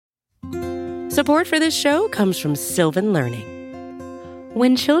Support for this show comes from Sylvan Learning.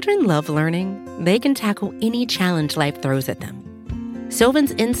 When children love learning, they can tackle any challenge life throws at them.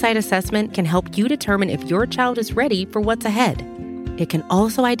 Sylvan's Insight Assessment can help you determine if your child is ready for what's ahead. It can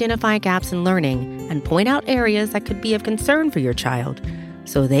also identify gaps in learning and point out areas that could be of concern for your child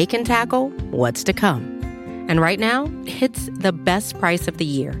so they can tackle what's to come. And right now, it's the best price of the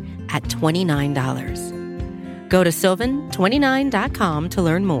year at $29. Go to sylvan29.com to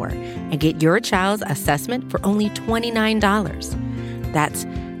learn more and get your child's assessment for only $29. That's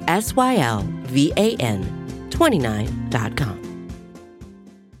SYLVAN 29.com.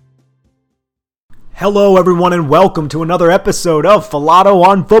 Hello, everyone, and welcome to another episode of Filato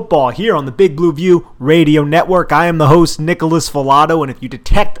on Football here on the Big Blue View Radio Network. I am the host, Nicholas Filato, and if you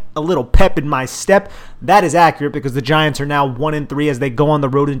detect a little pep in my step, that is accurate because the Giants are now 1-3 as they go on the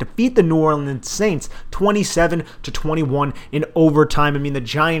road and defeat the New Orleans Saints 27-21 in overtime. I mean, the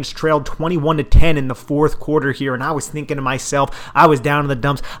Giants trailed 21-10 in the fourth quarter here, and I was thinking to myself, I was down in the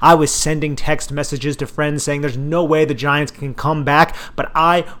dumps. I was sending text messages to friends saying there's no way the Giants can come back, but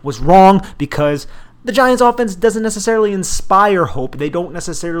I was wrong because the Giants offense doesn't necessarily inspire hope. They don't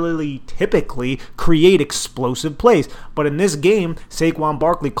necessarily typically create explosive plays. But in this game, Saquon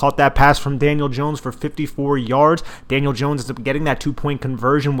Barkley caught that pass from Daniel Jones for 54 yards. Daniel Jones ends up getting that two-point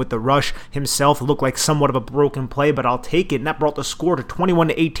conversion with the rush himself. It looked like somewhat of a broken play, but I'll take it. And that brought the score to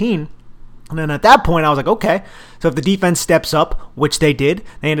 21-18. And then at that point, I was like, okay, so if the defense steps up, which they did,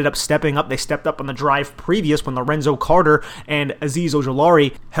 they ended up stepping up. They stepped up on the drive previous when Lorenzo Carter and Azeez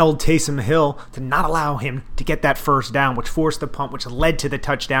Ojulari held Taysom Hill to not allow him to get that first down, which forced the punt, which led to the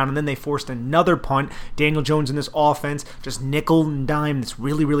touchdown. And then they forced another punt. Daniel Jones in this offense, just nickel and dime, this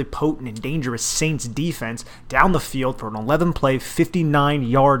really, really potent and dangerous Saints defense down the field for an 11-play,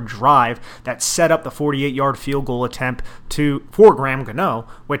 59-yard drive that set up the 48-yard field goal attempt for Graham Gano,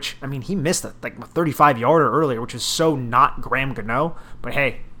 which, I mean, he missed like a 35-yarder earlier, which is so not Graham Gano. But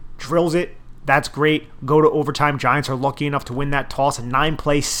hey, drills it. That's great. Go to overtime. Giants are lucky enough to win that toss. A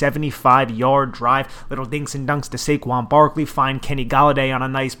 9-play, 75-yard drive. Little dinks and dunks to Saquon Barkley. Find Kenny Golladay on a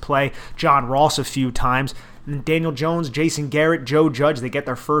nice play. John Ross a few times. And Daniel Jones, Jason Garrett, Joe Judge, they get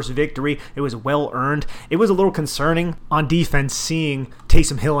their first victory. It was well earned. It was a little concerning on defense seeing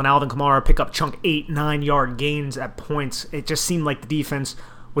Taysom Hill and Alvin Kamara pick up chunk 8-9 gains at points. It just seemed like the defense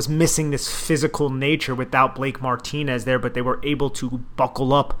was missing this physical nature without Blake Martinez there, but they were able to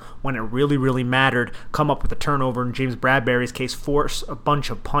buckle up when it really, really mattered, come up with a turnover, in James Bradbury's case, force a bunch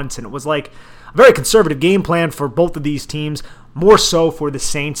of punts, and it was like a very conservative game plan for both of these teams, more so for the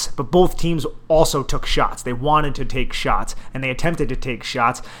Saints, but both teams also took shots. They wanted to take shots, and they attempted to take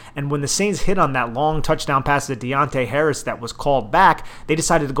shots, and when the Saints hit on that long touchdown pass to Deontay Harris that was called back, they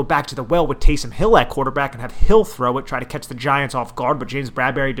decided to go back to the well with Taysom Hill at quarterback and have Hill throw it, try to catch the Giants off guard, but James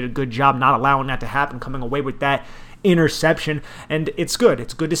Bradbury did a good job not allowing that to happen, coming away with that interception. And it's good.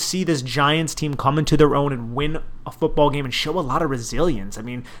 It's good to see this Giants team come into their own and win a football game and show a lot of resilience. I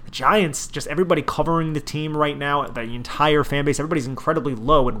mean, the Giants, just everybody covering the team right now, the entire fan base, everybody's incredibly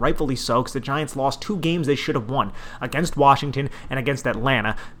low, and rightfully so, because the Giants lost 2 games they should have won, against Washington and against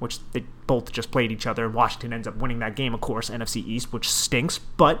Atlanta, which they both just played each other, and Washington ends up winning that game, of course, NFC East, which stinks,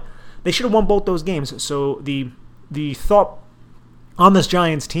 but they should have won both those games. So the thought on this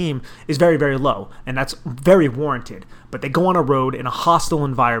Giants team is very, very low, and that's very warranted. But they go on a road in a hostile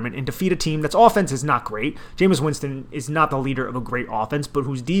environment and defeat a team that's offense is not great. Jameis Winston is not the leader of a great offense, but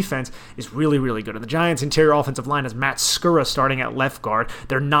whose defense is really, really good. And the Giants' interior offensive line has Matt Skura starting at left guard.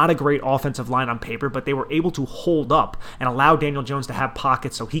 They're not a great offensive line on paper, but they were able to hold up and allow Daniel Jones to have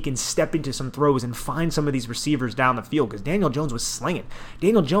pockets so he can step into some throws and find some of these receivers down the field, because Daniel Jones was slinging.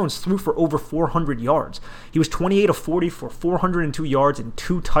 Daniel Jones threw for over 400 yards. He was 28 of 40 for 402 yards and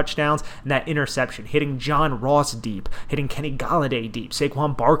 2 touchdowns, and that interception, hitting John Ross deep, hitting Kenny Golladay deep,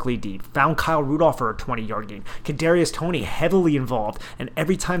 Saquon Barkley deep, found Kyle Rudolph for a 20-yard gain. Kadarius Toney heavily involved, and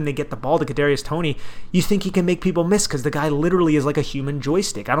every time they get the ball to Kadarius Toney, you think he can make people miss because the guy literally is like a human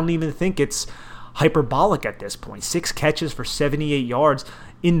joystick. I don't even think it's hyperbolic at this point. 6 catches for 78 yards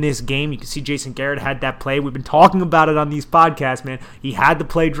in this game. You can see Jason Garrett had that play. We've been talking about it on these podcasts, man. He had the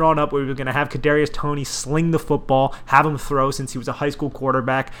play drawn up where we were going to have Kadarius Toney sling the football, have him throw since he was a high school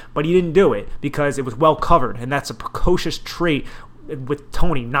quarterback, but he didn't do it because it was well covered, and that's a precocious trait with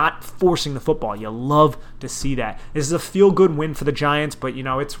Toney, not forcing the football. You love to see that. This is a feel-good win for the Giants, but, you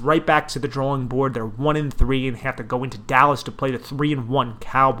know, it's right back to the drawing board. They're 1-3 and have to go into Dallas to play the 3-1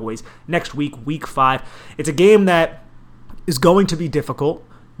 Cowboys next week, week 5. It's a game that is going to be difficult.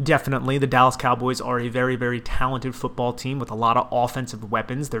 Definitely, the Dallas Cowboys are a very, very talented football team with a lot of offensive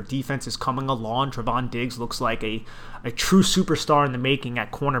weapons. Their defense is coming along. Trevon Diggs looks like a true superstar in the making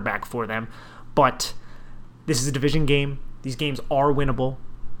at cornerback for them. But this is a division game. These games are winnable.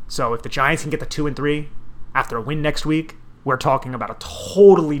 So if the Giants can get the 2-3 after a win next week, we're talking about a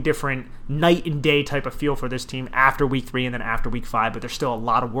totally different night and day type of feel for this team after week 3 and then after week 5, but there's still a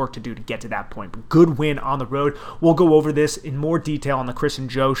lot of work to do to get to that point. But good win on the road. We'll go over this in more detail on the Chris and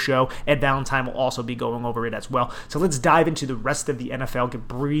Joe show. Ed Valentine will also be going over it as well. So let's dive into the rest of the NFL, give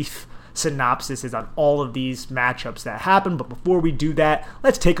brief synopsis on all of these matchups that happen. But before we do that,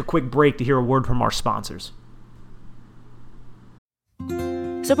 let's take a quick break to hear a word from our sponsors.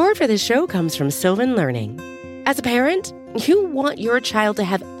 Support for this show comes from Sylvan Learning. As a parent, you want your child to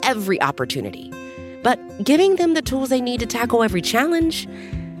have every opportunity, but giving them the tools they need to tackle every challenge,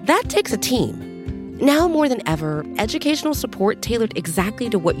 that takes a team. Now more than ever, educational support tailored exactly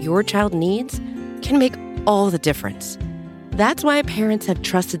to what your child needs can make all the difference. That's why parents have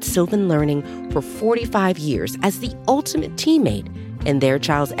trusted Sylvan Learning for 45 years as the ultimate teammate in their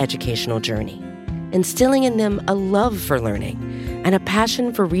child's educational journey, instilling in them a love for learning and a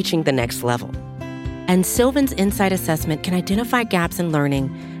passion for reaching the next level. And Sylvan's Insight Assessment can identify gaps in learning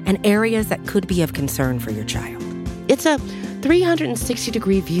and areas that could be of concern for your child. It's a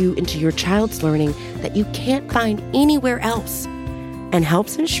 360-degree view into your child's learning that you can't find anywhere else, and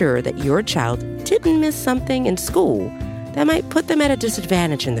helps ensure that your child didn't miss something in school that might put them at a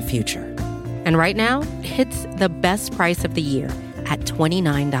disadvantage in the future. And right now, it's the best price of the year at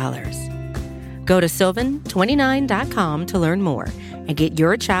 $29. Go to sylvan29.com to learn more and get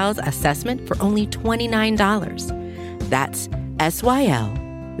your child's assessment for only $29. That's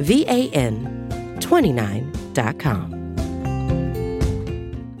SYLVAN29.com.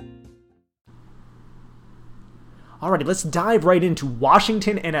 Alrighty, let's dive right into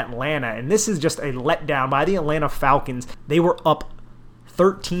Washington and Atlanta. And this is just a letdown by the Atlanta Falcons. They were up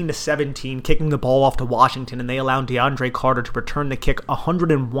 13-17, kicking the ball off to Washington, and they allowed DeAndre Carter to return the kick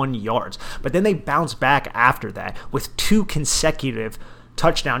 101 yards. But then they bounced back after that with 2 consecutive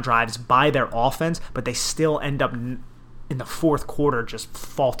touchdown drives by their offense, but they still end up in the fourth quarter just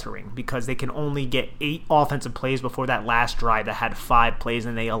faltering because they can only get 8 offensive plays before that last drive that had 5 plays,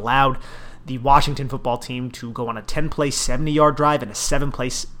 and they allowed the Washington football team to go on a 10-play, 70-yard drive and a 7-play,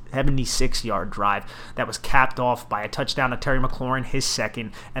 76-yard drive that was capped off by a touchdown to Terry McLaurin, his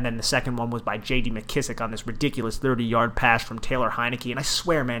second, and then the second one was by J.D. McKissick on this ridiculous 30-yard pass from Taylor Heineke. And I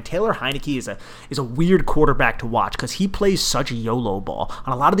swear, man, Taylor Heineke is a weird quarterback to watch because he plays such a YOLO ball.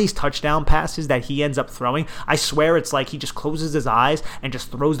 On a lot of these touchdown passes that he ends up throwing, I swear it's like he just closes his eyes and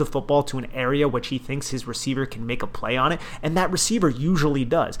just throws the football to an area which he thinks his receiver can make a play on it, and that receiver usually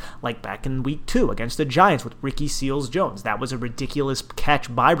does. Like back in week 2 against the Giants with Ricky Seals-Jones. That was a ridiculous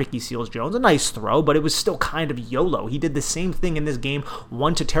catch by Ricky Seals-Jones, a nice throw, but it was still kind of YOLO. He did the same thing in this game,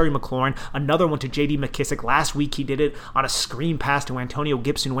 one to Terry McLaurin, another one to J.D. McKissick. Last week he did it on a screen pass to Antonio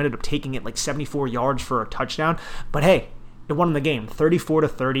Gibson, who ended up taking it like 74 yards for a touchdown. But hey, it won the game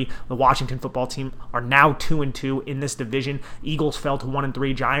 34-30. The Washington football team are now 2-2 in this division. Eagles fell to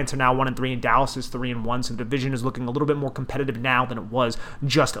 1-3. Giants are now 1-3, and Dallas is 3-1. So the division is looking a little bit more competitive now than it was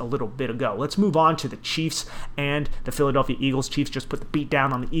just a little bit ago. Let's move on to the Chiefs and the Philadelphia Eagles. Chiefs just put the beat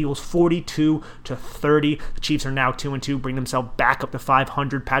down on the Eagles 42-30. The Chiefs are now 2-2, bring themselves back up to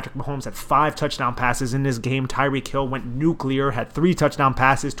 500. Patrick Mahomes had 5 touchdown passes in this game. Tyreek Hill went nuclear, had 3 touchdown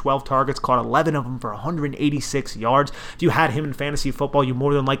passes, 12 targets, caught 11 of them for 186 yards. If you had him in fantasy football, you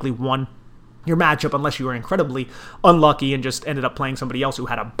more than likely won your matchup unless you were incredibly unlucky and just ended up playing somebody else who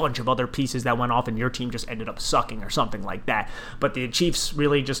had a bunch of other pieces that went off and your team just ended up sucking or something like that. But the Chiefs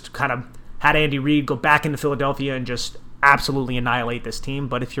really just kind of had Andy Reid go back into Philadelphia and just absolutely annihilate this team.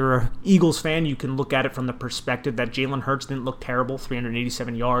 But if you're an Eagles fan, you can look at it from the perspective that Jalen Hurts didn't look terrible,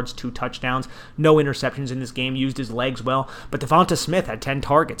 387 yards, 2 touchdowns, no interceptions in this game, used his legs well. But Devonta Smith had 10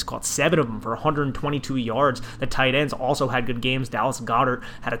 targets, caught 7 of them for 122 yards. The tight ends also had good games. Dallas Goedert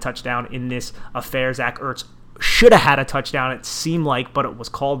had a touchdown in this affair. Zach Ertz should have had a touchdown, it seemed like, but it was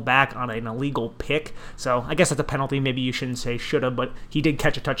called back on an illegal pick. So I guess that's a penalty. Maybe you shouldn't say should have, but he did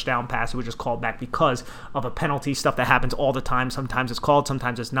catch a touchdown pass. It was just called back because of a penalty. Stuff that happens all the time. Sometimes it's called,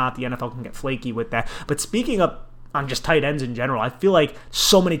 sometimes it's not. The NFL can get flaky with that. But speaking of on just tight ends in general, I feel like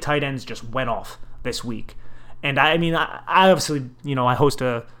so many tight ends just went off this week. And I mean, I obviously, I host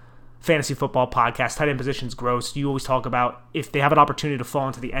a fantasy football podcast. Tight end position's gross. You always talk about if they have an opportunity to fall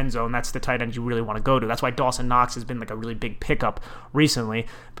into the end zone, that's the tight end you really want to go to. That's why Dawson Knox has been like a really big pickup recently,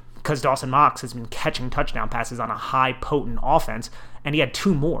 because Dawson Knox has been catching touchdown passes on a high potent offense, and he had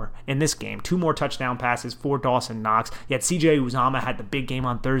 2 more in this game. 2 more touchdown passes for Dawson Knox. He had CJ Uzomah had the big game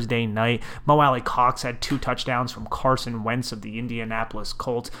on Thursday night. Mo Alley Cox had 2 touchdowns from Carson Wentz of the Indianapolis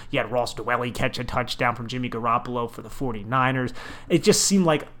Colts. You had Ross Dwelley catch a touchdown from Jimmy Garoppolo for the 49ers. It just seemed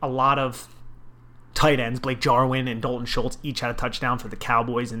like a lot of tight ends, Blake Jarwin and Dalton Schultz, each had a touchdown for the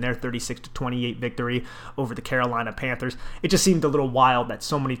Cowboys in their 36-28 victory over the Carolina Panthers. It just seemed a little wild that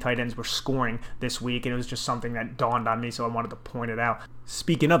so many tight ends were scoring this week, and it was just something that dawned on me, so I wanted to point it out.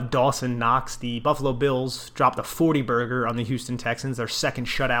 Speaking of Dawson Knox, the Buffalo Bills dropped a 40-burger on the Houston Texans, their second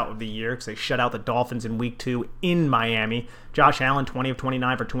shutout of the year, because they shut out the Dolphins in Week 2 in Miami. Josh Allen, 20 of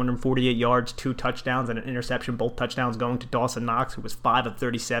 29 for 248 yards, 2 touchdowns, and an interception. Both touchdowns going to Dawson Knox, who was 5 of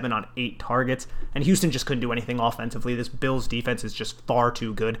 37 on 8 targets. And Houston just couldn't do anything offensively. This Bills defense is just far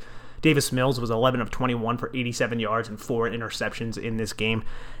too good. Davis Mills was 11 of 21 for 87 yards and 4 interceptions in this game.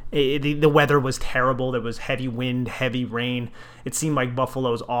 The weather was terrible. There was heavy wind, heavy rain. It seemed like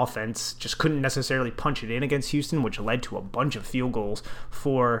Buffalo's offense just couldn't necessarily punch it in against Houston, which led to a bunch of field goals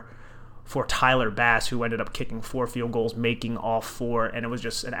for Tyler Bass, who ended up kicking 4 field goals, making all 4, and it was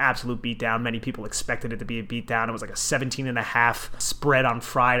just an absolute beatdown. Many people expected it to be a beatdown. It was like a 17.5 spread on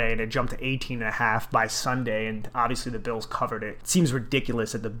Friday, and it jumped to 18.5 by Sunday, and obviously the Bills covered it. It seems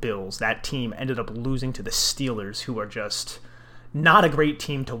ridiculous that the Bills, that team, ended up losing to the Steelers, who are just not a great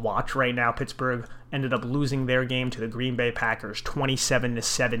team to watch right now. Pittsburgh ended up losing their game to the Green Bay Packers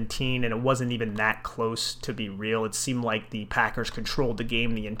 27-17, and it wasn't even that close to be real. It seemed like the Packers controlled the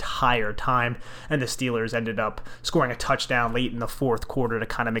game the entire time, and the Steelers ended up scoring a touchdown late in the fourth quarter to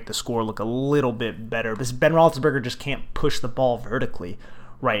kind of make the score look a little bit better. This Ben Roethlisberger just can't push the ball vertically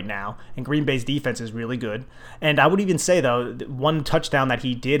right now, and Green Bay's defense is really good. And I would even say, though, one touchdown that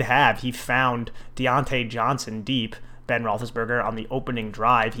he did have, he found Deontay Johnson deep. Ben Roethlisberger on the opening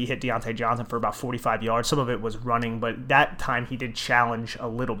drive, he hit Deontay Johnson for about 45 yards. Some of it was running, but that time he did challenge a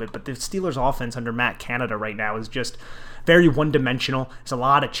little bit. But the Steelers' offense under Matt Canada right now is just very one-dimensional. There's a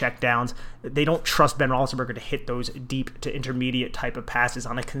lot of checkdowns. They don't trust Ben Roethlisberger to hit those deep to intermediate type of passes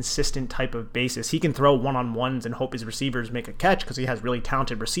on a consistent type of basis. He can throw one-on-ones and hope his receivers make a catch because he has really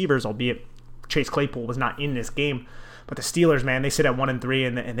talented receivers, albeit Chase Claypool was not in this game. But the Steelers, man, they sit at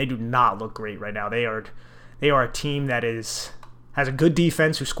 1-3, and they do not look great right now. They are a team that has a good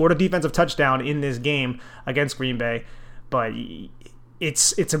defense, who scored a defensive touchdown in this game against Green Bay, but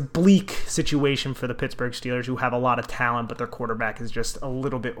it's a bleak situation for the Pittsburgh Steelers, who have a lot of talent, but their quarterback is just a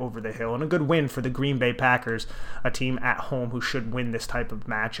little bit over the hill. And a good win for the Green Bay Packers, a team at home who should win this type of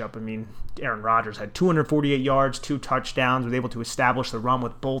matchup. I mean, Aaron Rodgers had 248 yards, 2 touchdowns, was able to establish the run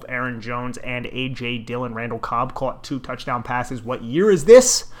with both Aaron Jones and A.J. Dillon. Randall Cobb caught 2 touchdown passes. What year is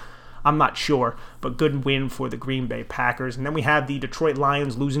this? I'm not sure, but good win for the Green Bay Packers. And then we have the Detroit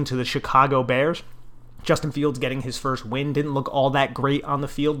Lions losing to the Chicago Bears. Justin Fields getting his first win. Didn't look all that great on the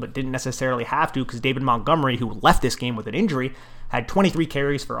field, but didn't necessarily have to, because David Montgomery, who left this game with an injury, had 23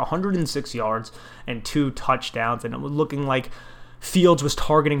 carries for 106 yards and 2 touchdowns. And it was looking like Fields was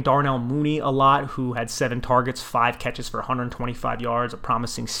targeting Darnell Mooney a lot, who had 7 targets, 5 catches for 125 yards, a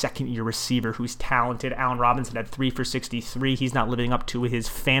promising second-year receiver who's talented. Allen Robinson had 3 for 63. He's not living up to his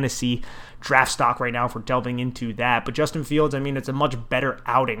fantasy draft stock right now if we're delving into that. But Justin Fields, I mean, it's a much better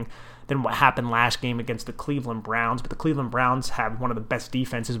outing than what happened last game against the Cleveland Browns. But the Cleveland Browns have one of the best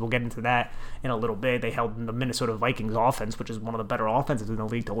defenses. We'll get into that in a little bit. They held the Minnesota Vikings offense, which is one of the better offenses in the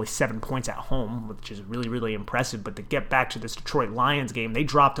league, to only 7 points at home, which is really, really impressive. But to get back to this Detroit Lions game, they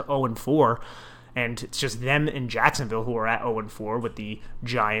dropped to 0-4, and it's just them and Jacksonville who are at 0-4, with the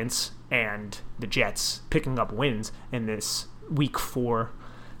Giants and the Jets picking up wins in this Week 4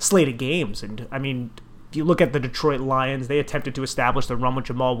 slate of games. And, I mean, if you look at the Detroit Lions, they attempted to establish the run with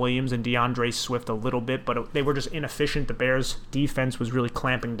Jamal Williams and DeAndre Swift a little bit, but they were just inefficient. The Bears' defense was really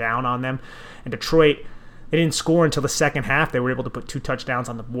clamping down on them. And Detroit, they didn't score until the second half. They were able to put 2 touchdowns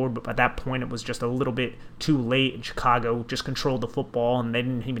on the board, but at that point it was just a little bit too late, and Chicago just controlled the football, and they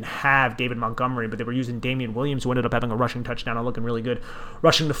didn't even have David Montgomery, but they were using Damian Williams, who ended up having a rushing touchdown and looking really good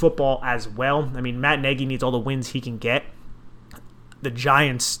rushing the football as well. I mean, Matt Nagy needs all the wins he can get. The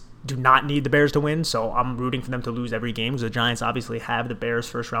Giants do not need the Bears to win, so I'm rooting for them to lose every game, because the Giants obviously have the Bears'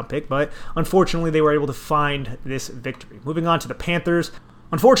 first-round pick, but unfortunately they were able to find this victory. Moving on to the Panthers,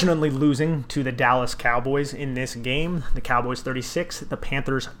 unfortunately losing to the Dallas Cowboys in this game. The Cowboys 36, the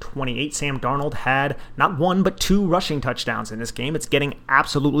Panthers 28. Sam Darnold had not 1 but 2 rushing touchdowns in this game. It's getting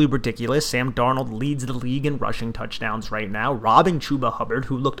absolutely ridiculous. Sam Darnold leads the league in rushing touchdowns right now, robbing Chuba Hubbard,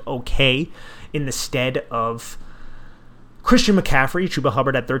 who looked okay in the stead of Christian McCaffrey. Chuba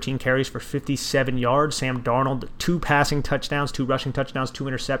Hubbard had 13 carries for 57 yards. Sam Darnold, 2 passing touchdowns, 2 rushing touchdowns, 2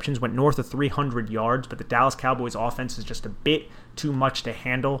 interceptions, went north of 300 yards. But the Dallas Cowboys offense is just a bit too much to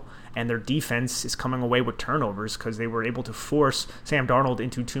handle, and their defense is coming away with turnovers because they were able to force Sam Darnold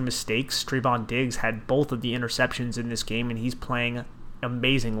into 2 mistakes. Trevon Diggs had both of the interceptions in this game, and he's playing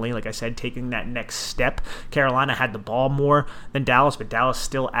amazingly, like I said, taking that next step. Carolina had the ball more than Dallas, but Dallas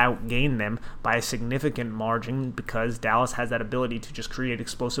still outgained them by a significant margin because Dallas has that ability to just create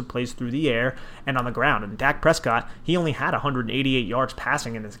explosive plays through the air and on the ground. And Dak Prescott, he only had 188 yards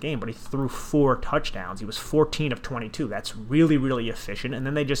passing in this game, but he threw 4 touchdowns. He was 14 of 22. That's really, really efficient. And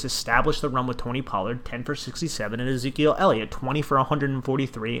then they just established the run with Tony Pollard, 10 for 67, and Ezekiel Elliott, 20 for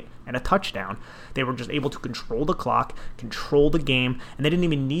 143 and a touchdown. They were just able to control the clock, control the game, and they didn't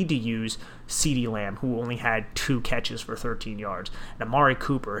even need to use CeeDee Lamb, who only had 2 catches for 13 yards. And Amari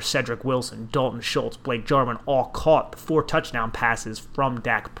Cooper, Cedric Wilson, Dalton Schultz, Blake Jarwin all caught the 4 touchdown passes from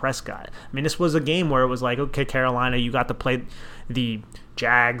Dak Prescott. I mean, this was a game where it was like, okay, Carolina, you got to play the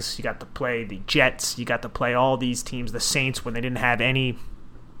Jags, you got to play the Jets, you got to play all these teams, the Saints, when they didn't have any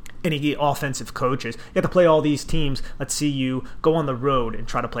offensive coaches. You have to play all these teams. Let's see you go on the road and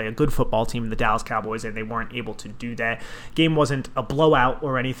try to play a good football team in the Dallas Cowboys, and they weren't able to do that. Game wasn't a blowout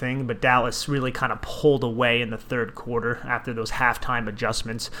or anything, but Dallas really kind of pulled away in the third quarter after those halftime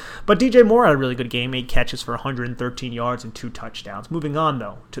adjustments. But DJ Moore had a really good game, 8 catches for 113 yards and 2 touchdowns. Moving on,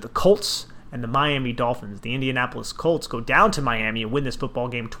 though, to the Colts and the Miami Dolphins. The Indianapolis Colts go down to Miami and win this football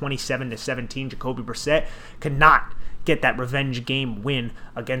game 27-17. Jacoby Brissett could not get that revenge game win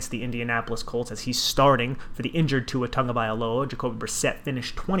against the Indianapolis Colts as he's starting for the injured Tua Tagovailoa. Jacoby Brissett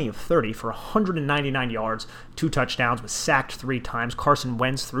finished 20 of 30 for 199 yards, 2 touchdowns, was sacked 3 times. Carson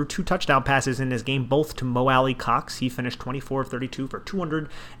Wentz threw 2 touchdown passes in this game, both to Mo Alley Cox. He finished 24 of 32 for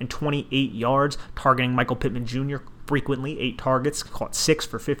 228 yards, targeting Michael Pittman Jr. frequently, 8 targets, caught 6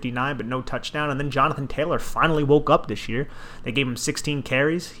 for 59, but no touchdown. And then Jonathan Taylor finally woke up this year. They gave him 16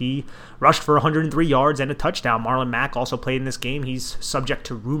 carries. He rushed for 103 yards and a touchdown. Marlon Mack also played in this game. He's subject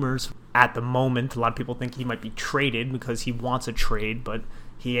to rumors at the moment. A lot of people think he might be traded because he wants a trade, but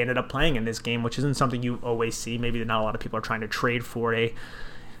he ended up playing in this game, which isn't something you always see. Maybe not a lot of people are trying to trade for a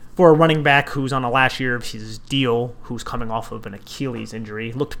running back who's on the last year of his deal, who's coming off of an Achilles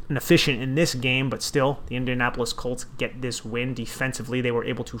injury. Looked inefficient in this game, but still, the Indianapolis Colts get this win. Defensively, they were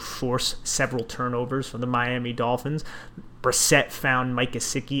able to force several turnovers from the Miami Dolphins. Brissett found Mike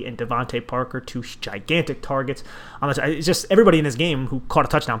Gesicki and Devontae Parker, 2 gigantic targets. It's just everybody in this game who caught a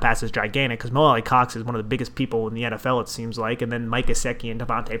touchdown pass is gigantic because Mo Alley Cox is one of the biggest people in the NFL, it seems like. And then Mike Gesicki and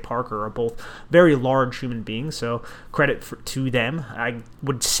Devontae Parker are both very large human beings, so credit to them. I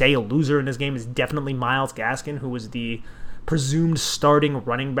would say a loser in this game is definitely Myles Gaskin, who was the presumed starting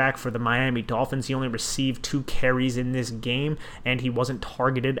running back for the Miami Dolphins. He only received 2 carries in this game, and he wasn't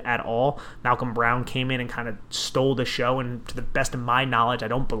targeted at all. Malcolm Brown came in and kind of stole the show, and to the best of my knowledge, I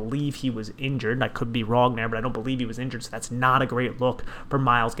don't believe he was injured. I could be wrong there, but I don't believe he was injured, so that's not a great look for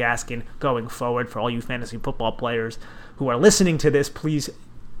Myles Gaskin going forward. For all you fantasy football players who are listening to this, please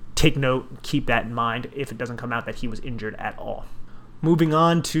take note, keep that in mind if it doesn't come out that he was injured at all. Moving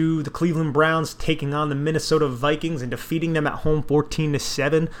on to the Cleveland Browns taking on the Minnesota Vikings and defeating them at home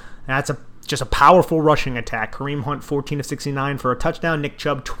 14-7. That's just a powerful rushing attack. Kareem Hunt 14 of 69 for a touchdown. Nick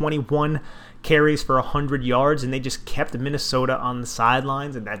Chubb 21 carries for 100 yards, and they just kept Minnesota on the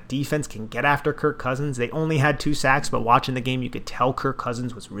sidelines, and that defense can get after Kirk Cousins. They only had 2 sacks, but watching the game, you could tell Kirk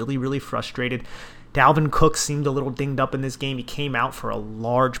Cousins was really, really frustrated. Dalvin Cook seemed a little dinged up in this game. He came out for a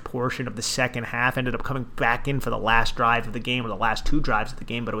large portion of the second half, ended up coming back in for the last drive of the game, or the last 2 drives of the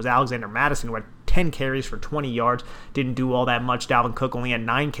game, but it was Alexander Mattison who had 10 carries for 20 yards, didn't do all that much. Dalvin Cook only had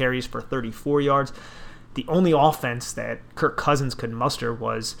 9 carries for 34 yards. The only offense that Kirk Cousins could muster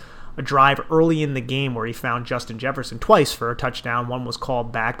was a drive early in the game where he found Justin Jefferson twice for a touchdown. One was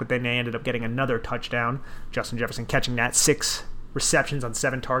called back, but then they ended up getting another touchdown. Justin Jefferson catching that, 6 receptions on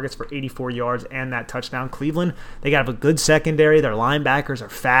 7 targets for 84 yards and that touchdown. Cleveland, they got a good secondary. Their linebackers are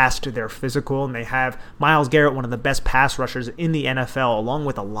fast, they're physical, and they have Myles Garrett, one of the best pass rushers in the NFL, along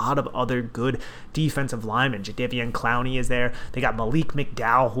with a lot of other good defensive linemen. Jadeveon Clowney is there. They got Malik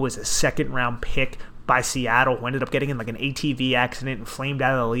McDowell, who is a second-round pick by Seattle, who ended up getting in like an ATV accident and flamed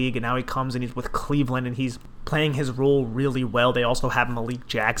out of the league, and now he comes and he's with Cleveland, and he's playing his role really well. They also have Malik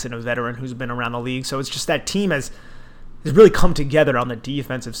Jackson, a veteran who's been around the league. So it's just that team has really come together on the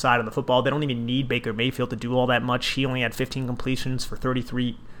defensive side of the football. They don't even need Baker Mayfield to do all that much. He only had 15 completions for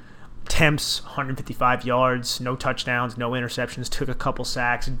 33 attempts, 155 yards, no touchdowns, no interceptions, took a couple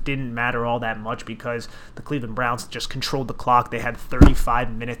sacks. It didn't matter all that much because the Cleveland Browns just controlled the clock. They had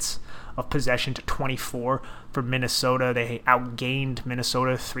 35 minutes of possession to 24 for Minnesota. They outgained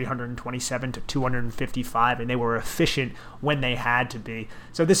Minnesota 327 to 255, and they were efficient when they had to be.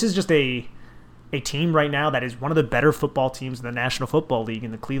 So this is just a a team right now that is one of the better football teams in the National Football League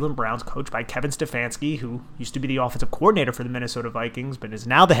in the Cleveland Browns, coached by Kevin Stefanski, who used to be the offensive coordinator for the Minnesota Vikings, but is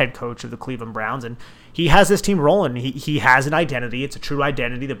now the head coach of the Cleveland Browns. And he has this team rolling. He has an identity. It's a true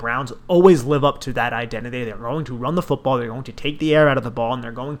identity. The Browns always live up to that identity. They're going to run the football. They're going to take the air out of the ball, and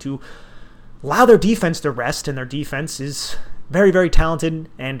they're going to allow their defense to rest. And their defense is very, very talented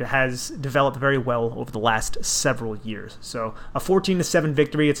and has developed very well over the last several years. So a 14-7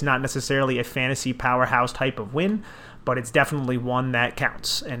 victory, it's not necessarily a fantasy powerhouse type of win, but it's definitely one that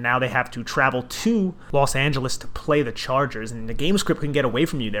counts. And now they have to travel to Los Angeles to play the Chargers, and the game script can get away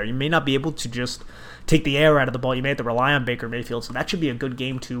from you there. You may not be able to just take the air out of the ball. You may have to rely on Baker Mayfield, so that should be a good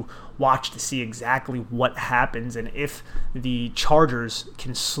game to watch to see exactly what happens and if the Chargers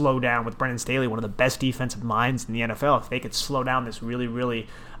can slow down with Brendan Staley, one of the best defensive minds in the NFL. If they could slow down this really, really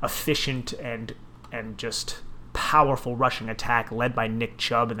efficient and just powerful rushing attack led by Nick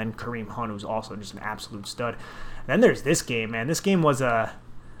Chubb and then Kareem Hunt, who's also just an absolute stud. And then there's this game, man. This game was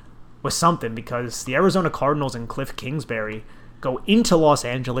something because the Arizona Cardinals and Cliff Kingsbury go into Los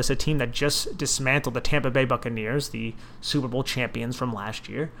Angeles, a team that just dismantled the Tampa Bay Buccaneers, the Super Bowl champions from last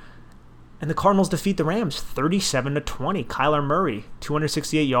year. And the Cardinals defeat the Rams 37-20. Kyler Murray,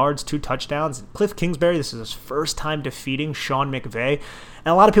 268 yards, 2 touchdowns. Cliff Kingsbury, this is his first time defeating Sean McVay. And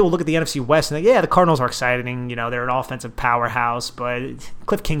a lot of people look at the NFC West and think, yeah, the Cardinals are exciting. You know, they're an offensive powerhouse. But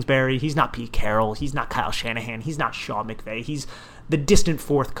Cliff Kingsbury, he's not Pete Carroll. He's not Kyle Shanahan. He's not Sean McVay. He's the distant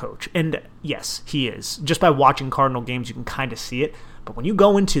fourth coach. And yes, he is. Just by watching Cardinal games, you can kind of see it. But when you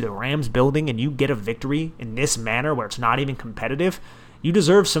go into the Rams building and you get a victory in this manner where it's not even competitive, you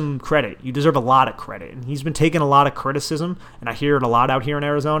deserve some credit. You deserve a lot of credit. And he's been taking a lot of criticism, and I hear it a lot out here in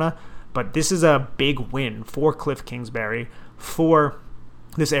Arizona. But this is a big win for Cliff Kingsbury, for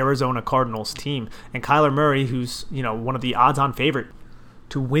this Arizona Cardinals team. And Kyler Murray, who's, you know, one of the odds-on favorite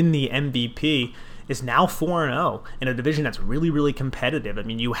to win the MVP, is now 4-0 in a division that's really, really competitive. I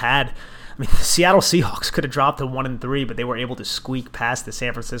mean, the Seattle Seahawks could have dropped to 1-3, but they were able to squeak past the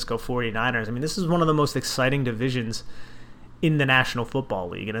San Francisco 49ers. I mean, this is one of the most exciting divisions in the National Football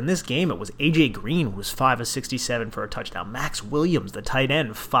League. And in this game, it was A.J. Green who was 5 of 67 for a touchdown. Max Williams, the tight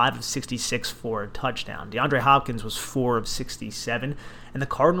end, 5 of 66 for a touchdown. DeAndre Hopkins was 4 of 67. And the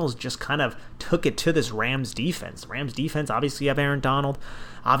Cardinals just kind of took it to this Rams defense. The Rams defense, obviously you have Aaron Donald.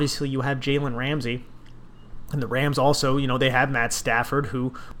 Obviously you have Jalen Ramsey. And the Rams also, you know, they have Matt Stafford,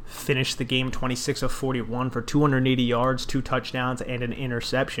 who finished the game 26 of 41 for 280 yards, 2 touchdowns, and an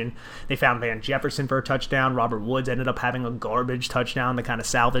interception. They found Van Jefferson for a touchdown. Robert Woods ended up having a garbage touchdown to kind of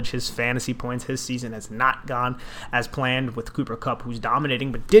salvage his fantasy points. His season has not gone as planned with Cooper Kupp, who's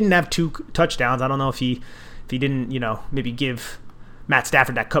dominating, but didn't have 2 touchdowns. I don't know if he didn't, you know, maybe give Matt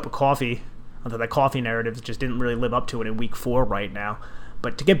Stafford that cup of coffee, although that coffee narrative just didn't really live up to it in week 4 right now.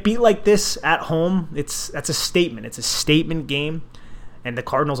 But to get beat like this at home, that's a statement. It's a statement game. And the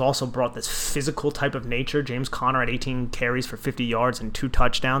Cardinals also brought this physical type of nature. James Conner had 18 carries for 50 yards and 2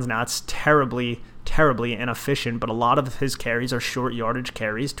 touchdowns. Now, it's terribly, terribly inefficient, but a lot of his carries are short yardage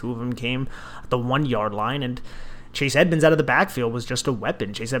carries. 2 of them came at the 1-yard line, and Chase Edmonds out of the backfield was just a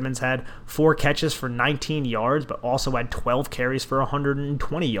weapon. Chase Edmonds had 4 catches for 19 yards, but also had 12 carries for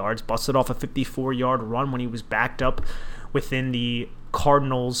 120 yards. Busted off a 54-yard run when he was backed up within the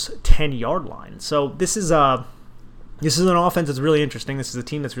Cardinals' 10-yard line. So this is an offense that's really interesting. This is a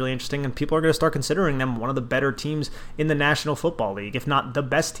team that's really interesting, and people are going to start considering them one of the better teams in the National Football League, if not the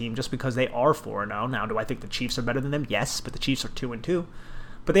best team, just because they are 4-0. Now, do I think the Chiefs are better than them? Yes, but the Chiefs are 2-2.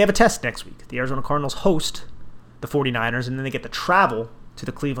 But they have a test next week. The Arizona Cardinals host the 49ers, and then they get to travel to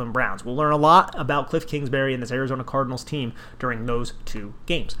the Cleveland Browns. We'll learn a lot about Cliff Kingsbury and this Arizona Cardinals team during those 2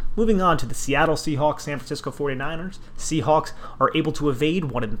 games. Moving on to the Seattle Seahawks, San Francisco 49ers. Seahawks are able to evade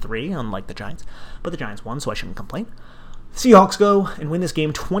 1-3, unlike the Giants, but the Giants won, so I shouldn't complain. Seahawks go and win this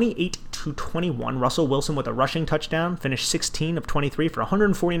game 28-21. Russell Wilson with a rushing touchdown, finished 16 of 23 for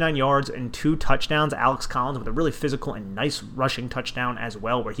 149 yards and 2 touchdowns. Alex Collins with a really physical and nice rushing touchdown as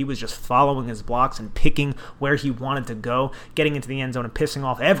well, where he was just following his blocks and picking where he wanted to go, getting into the end zone and pissing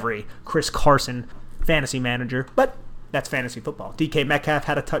off every Chris Carson fantasy manager. But that's fantasy football. DK Metcalf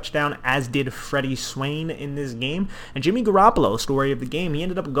had a touchdown, as did Freddie Swain in this game. And Jimmy Garoppolo, story of the game, he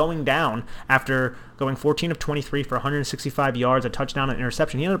ended up going down after going 14 of 23 for 165 yards, a touchdown, and an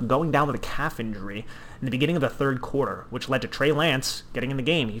interception. He ended up going down with a calf injury in the beginning of the 3rd quarter, which led to Trey Lance getting in the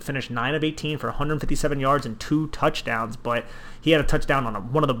game. He finished 9 of 18 for 157 yards and 2 touchdowns, but he had a touchdown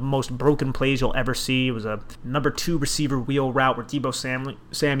on one of the most broken plays you'll ever see. It was a number 2 receiver wheel route where Deebo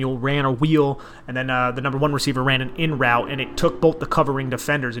Samuel ran a wheel, and then the number 1 receiver ran an in route, and it took both the covering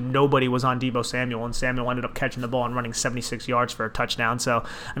defenders, and nobody was on Deebo Samuel, and Samuel ended up catching the ball and running 76 yards for a touchdown. So,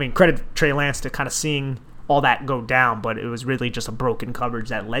 I mean, credit Trey Lance to kind of seeing all that go down, but it was really just a broken coverage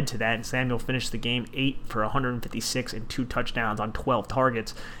that led to that. And Samuel finished the game 8 for 156 and 2 touchdowns on 12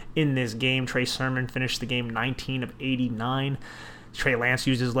 targets in this game. Trey Sermon finished the game 19 of 89. Trey Lance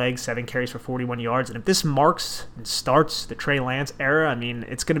used his legs, 7 carries for 41 yards. And if this marks and starts the Trey Lance era, I mean,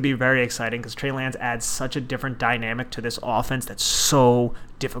 it's going to be very exciting because Trey Lance adds such a different dynamic to this offense that's so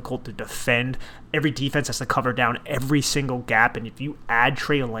difficult to defend. Every defense has to cover down every single gap. And if you add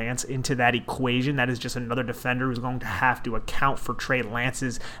Trey Lance into that equation, that is just another defender who's going to have to account for Trey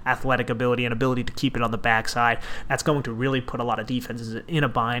Lance's athletic ability and ability to keep it on the backside. That's going to really put a lot of defenses in a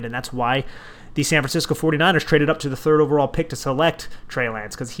bind. And that's why the San Francisco 49ers traded up to the 3rd overall pick to select Trey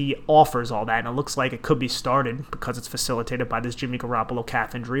Lance, because he offers all that, and it looks like it could be started because it's facilitated by this Jimmy Garoppolo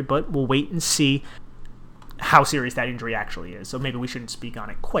calf injury, but we'll wait and see how serious that injury actually is, so maybe we shouldn't speak on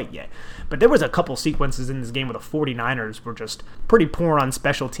it quite yet. But there was a couple sequences in this game where the 49ers were just pretty poor on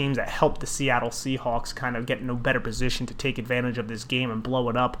special teams that helped the Seattle Seahawks kind of get in a better position to take advantage of this game and blow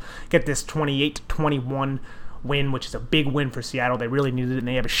it up, get this 28-21 win, which is a big win for Seattle. They really needed it, and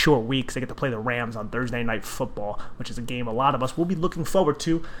they have a short week because they get to play the Rams on Thursday Night Football, which is a game a lot of us will be looking forward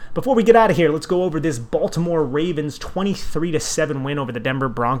to. Before we get out of here, let's go over this Baltimore Ravens 23-7 win over the Denver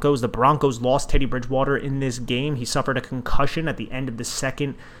Broncos. The Broncos lost Teddy Bridgewater in this game. He suffered a concussion at the end of the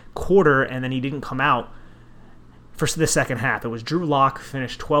second quarter, and then he didn't come out for the second half. It was Drew Lock,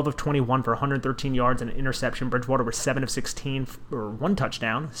 finished 12 of 21 for 113 yards and an interception. Bridgewater was 7 of 16 for 1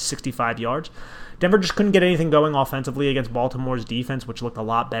 touchdown, 65 yards. Denver just couldn't get anything going offensively against Baltimore's defense, which looked a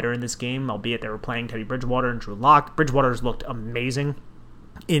lot better in this game, albeit they were playing Teddy Bridgewater and Drew Lock. Bridgewater's looked amazing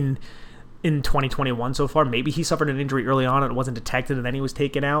in 2021 so far. Maybe he suffered an injury early on and it wasn't detected and then he was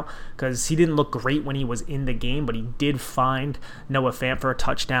taken out, because he didn't look great when he was in the game, but he did find Noah Fant for a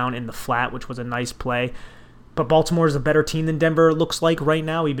touchdown in the flat, which was a nice play. But Baltimore is a better team than Denver, it looks like right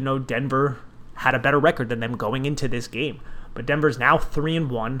now, even though Denver had a better record than them going into this game. But Denver's now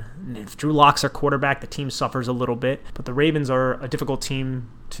 3-1, and if Drew Lock's their quarterback, the team suffers a little bit. But the Ravens are a difficult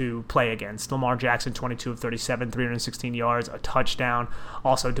team to play against. Lamar Jackson, 22 of 37, 316 yards, a touchdown,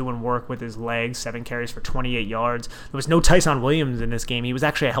 also doing work with his legs, 7 carries for 28 yards. There was no Tyson Williams in this game. He was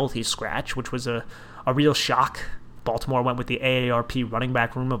actually a healthy scratch, which was a real shock. Baltimore went with the AARP running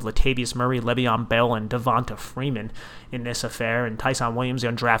back room of Latavius Murray, Le'Veon Bell, and Devonta Freeman in this affair. And Tyson Williams, the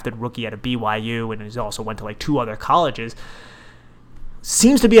undrafted rookie out of BYU, and he also went to like 2 other colleges,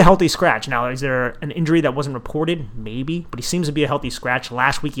 seems to be a healthy scratch. Now, is there an injury that wasn't reported? Maybe, but he seems to be a healthy scratch.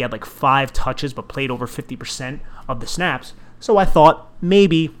 Last week he had like 5 touches, but played over 50% of the snaps. So I thought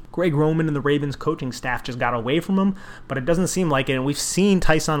maybe Greg Roman and the Ravens coaching staff just got away from him, but it doesn't seem like it. And we've seen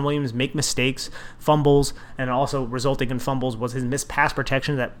Tyson Williams make mistakes, fumbles, and also resulting in fumbles was his missed pass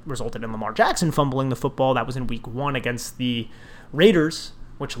protection that resulted in Lamar Jackson fumbling the football. That was in week 1 against the Raiders,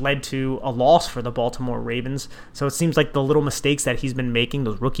 which led to a loss for the Baltimore Ravens. So it seems like the little mistakes that he's been making,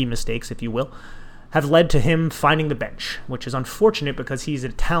 those rookie mistakes, if you will, have led to him finding the bench, which is unfortunate because he's a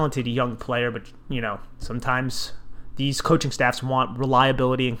talented young player, but, sometimes these coaching staffs want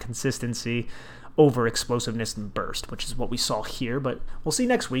reliability and consistency over explosiveness and burst, which is what we saw here. But we'll see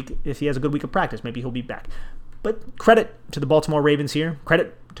next week if he has a good week of practice. Maybe he'll be back. But credit to the Baltimore Ravens here.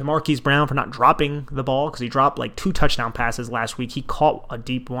 Credit to Marquise Brown for not dropping the ball, because he dropped like 2 touchdown passes last week. He caught a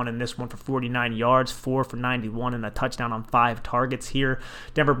deep one in this one for 49 yards, 4 for 91, and a touchdown on 5 targets here.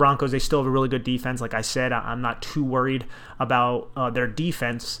 Denver Broncos, they still have a really good defense. Like I said, I'm not too worried about their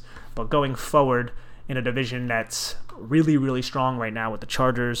defense, but going forward in a division that's really, really strong right now with the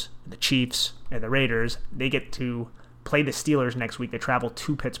Chargers, the Chiefs, and the Raiders, they get to play the Steelers next week. They travel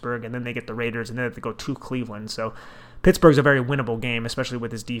to Pittsburgh, and then they get the Raiders, and then they have to go to Cleveland. So Pittsburgh's a very winnable game, especially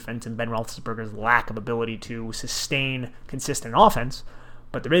with his defense and Ben Roethlisberger's lack of ability to sustain consistent offense.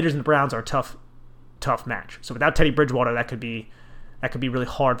 But the Raiders and the Browns are a tough match. So without Teddy Bridgewater, that could be really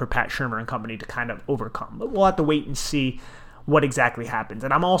hard for Pat Shurmur and company to kind of overcome. But we'll have to wait and see what exactly happens.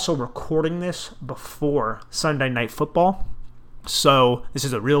 And I'm also recording this before Sunday Night Football, so this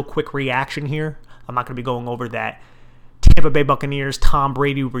is a real quick reaction here. I'm not going to be going over that Tampa Bay Buccaneers Tom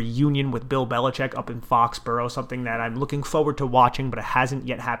Brady reunion with Bill Belichick up in Foxborough, something that I'm looking forward to watching, but it hasn't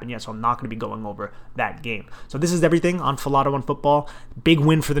yet happened yet, so I'm not going to be going over that game. So this is everything on Filato on Football. Big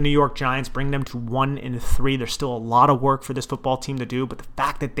win for the New York Giants, bring them to 1-3. There's still a lot of work for this football team to do, but the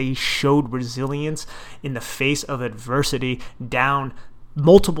fact that they showed resilience in the face of adversity, down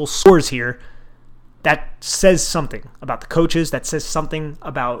multiple scores here, that says something about the coaches, that says something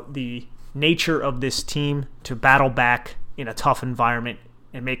about the nature of this team to battle back in a tough environment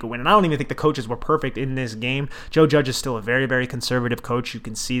and make a win. And I don't even think the coaches were perfect in this game. Joe Judge is still a very, very conservative coach. You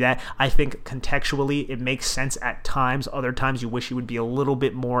can see that. I think contextually it makes sense at times. Other times you wish he would be a little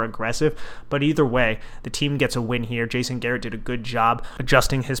bit more aggressive. But either way, the team gets a win here. Jason Garrett did a good job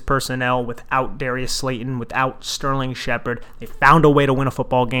adjusting his personnel without Darius Slayton, without Sterling Shepard. They found a way to win a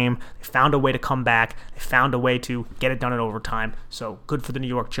football game. They found a way to come back. They found a way to get it done in overtime. So good for the New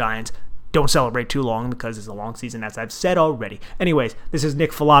York Giants. Don't celebrate too long because it's a long season, as I've said already. Anyways, this is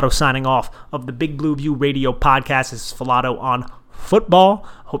Nick Falato signing off of the Big Blue View Radio Podcast. This is Falato on football.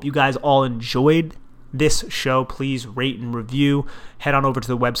 Hope you guys all enjoyed this show. Please rate and review. Head on over to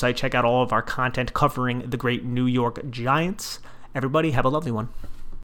the website. Check out all of our content covering the great New York Giants. Everybody, have a lovely one.